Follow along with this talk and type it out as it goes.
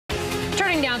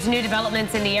Turning now to new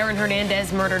developments in the Aaron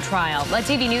Hernandez murder trial. A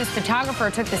TV News photographer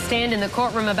took the stand in the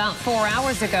courtroom about 4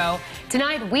 hours ago.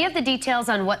 Tonight, we have the details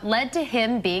on what led to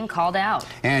him being called out.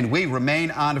 And we remain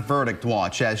on verdict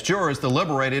watch as jurors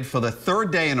deliberated for the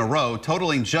third day in a row,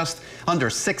 totaling just under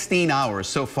 16 hours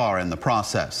so far in the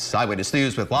process. Eyewitness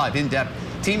News with live in-depth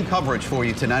team coverage for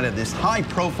you tonight of this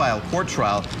high-profile court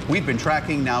trial we've been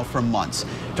tracking now for months.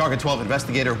 Target 12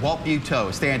 investigator Walt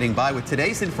Buteau standing by with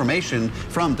today's information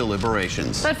from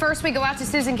deliberations. But first, we go out to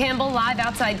Susan Campbell live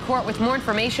outside court with more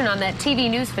information on that TV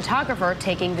News photographer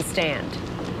taking the stand.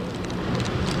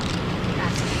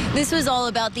 This was all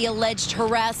about the alleged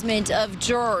harassment of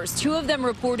jurors. Two of them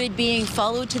reported being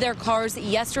followed to their cars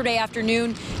yesterday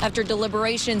afternoon after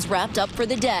deliberations wrapped up for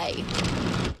the day.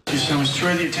 I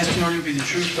swear your testimony will be the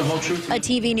truth, the whole truth. A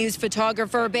TV News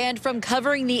photographer banned from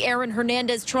covering the Aaron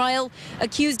Hernandez trial,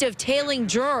 accused of tailing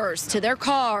jurors to their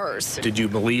cars. Did you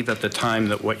believe at the time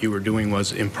that what you were doing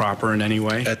was improper in any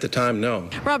way? At the time, no.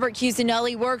 Robert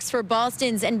Cusinelli works for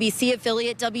Boston's NBC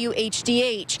affiliate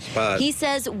WHDH. He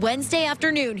says Wednesday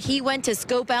afternoon he went to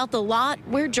scope out the lot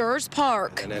where jurors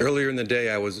park. And earlier in the day,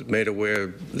 I was made aware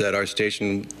that our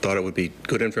station thought it would be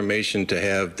good information to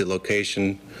have the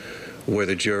location where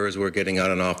the jurors were getting on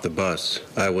and off the bus.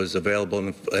 I was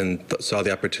available and saw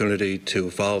the opportunity to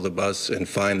follow the bus and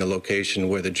find the location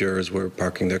where the jurors were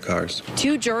parking their cars.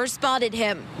 Two jurors spotted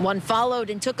him. One followed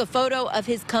and took a photo of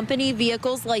his company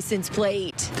vehicle's license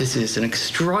plate. This is an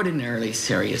extraordinarily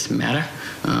serious matter.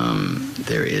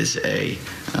 There is a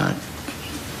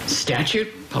statute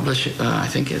published, I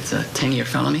think it's a 10-year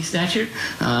felony statute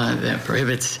that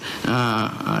prohibits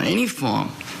any form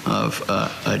of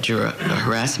juror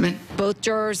harassment. Both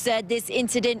jurors said this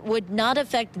incident would not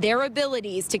affect their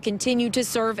abilities to continue to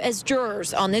serve as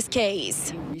jurors on this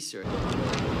case.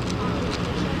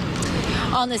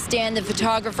 On the stand, the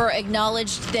photographer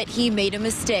acknowledged that he made a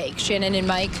mistake. Shannon and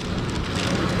Mike.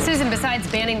 Susan, besides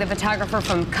banning the photographer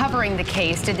from covering the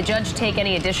case, did the judge take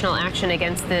any additional action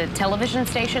against the television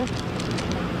station?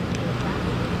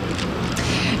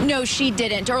 No, she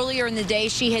didn't. Earlier in the day,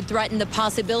 she had threatened the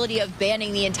possibility of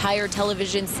banning the entire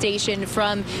television station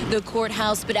from the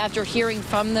courthouse. But after hearing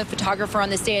from the photographer on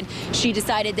the stand, she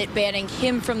decided that banning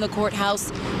him from the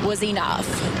courthouse was enough.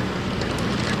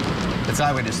 It's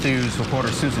Eyewitness News reporter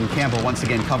Susan Campbell once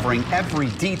again covering every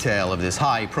detail of this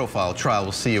high-profile trial.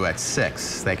 We'll see you at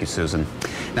 6. Thank you, Susan.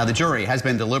 Now, the jury has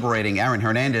been deliberating Aaron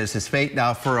Hernandez's fate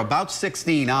now for about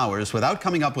 16 hours without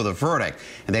coming up with a verdict,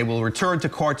 and they will return to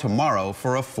court tomorrow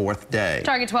for a 4th day.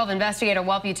 Target 12 investigator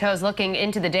Walt Buteau is looking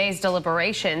into the day's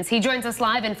deliberations. He joins us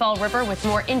live in Fall River with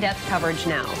more in-depth coverage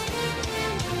now.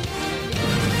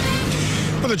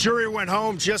 Well, the jury went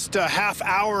home just a half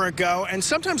hour ago, and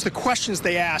sometimes the questions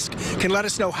they ask can let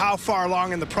us know how far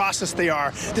along in the process they are.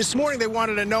 This morning, they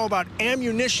wanted to know about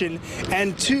ammunition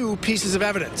and 2 pieces of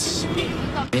evidence.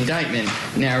 The indictment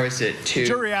narrows it to... The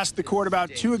jury asked the court about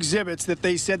 2 exhibits that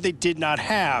they said they did not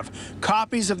have.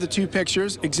 Copies of the 2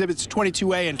 pictures, exhibits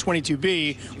 22A and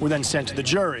 22B, were then sent to the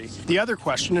jury. The other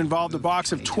question involved a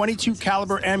box of .22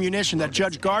 caliber ammunition that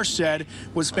Judge Garsh said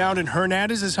was found in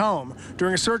Hernandez's home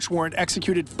during a search warrant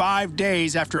executed 5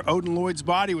 days after Odin Lloyd's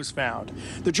body was found.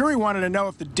 The jury wanted to know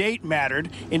if the date mattered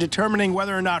in determining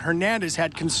whether or not Hernandez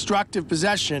had constructive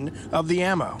possession of the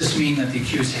ammo. Does this mean that the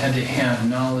accused had to have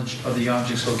knowledge of the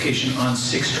object's location on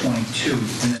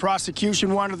 6/22? The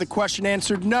prosecution wanted the question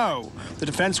answered no. The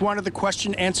defense wanted the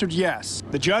question answered yes.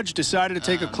 The judge decided to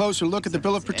take a closer look at the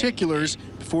bill of particulars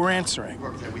before answering.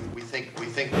 We think.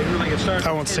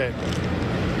 I won't say it.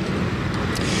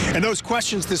 And those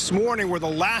questions this morning were the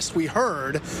last we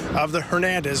heard of the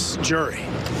Hernandez jury.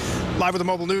 Live with the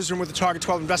mobile newsroom with the Target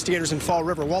 12 investigators in Fall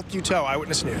River, Walt Buteau,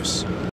 Eyewitness News.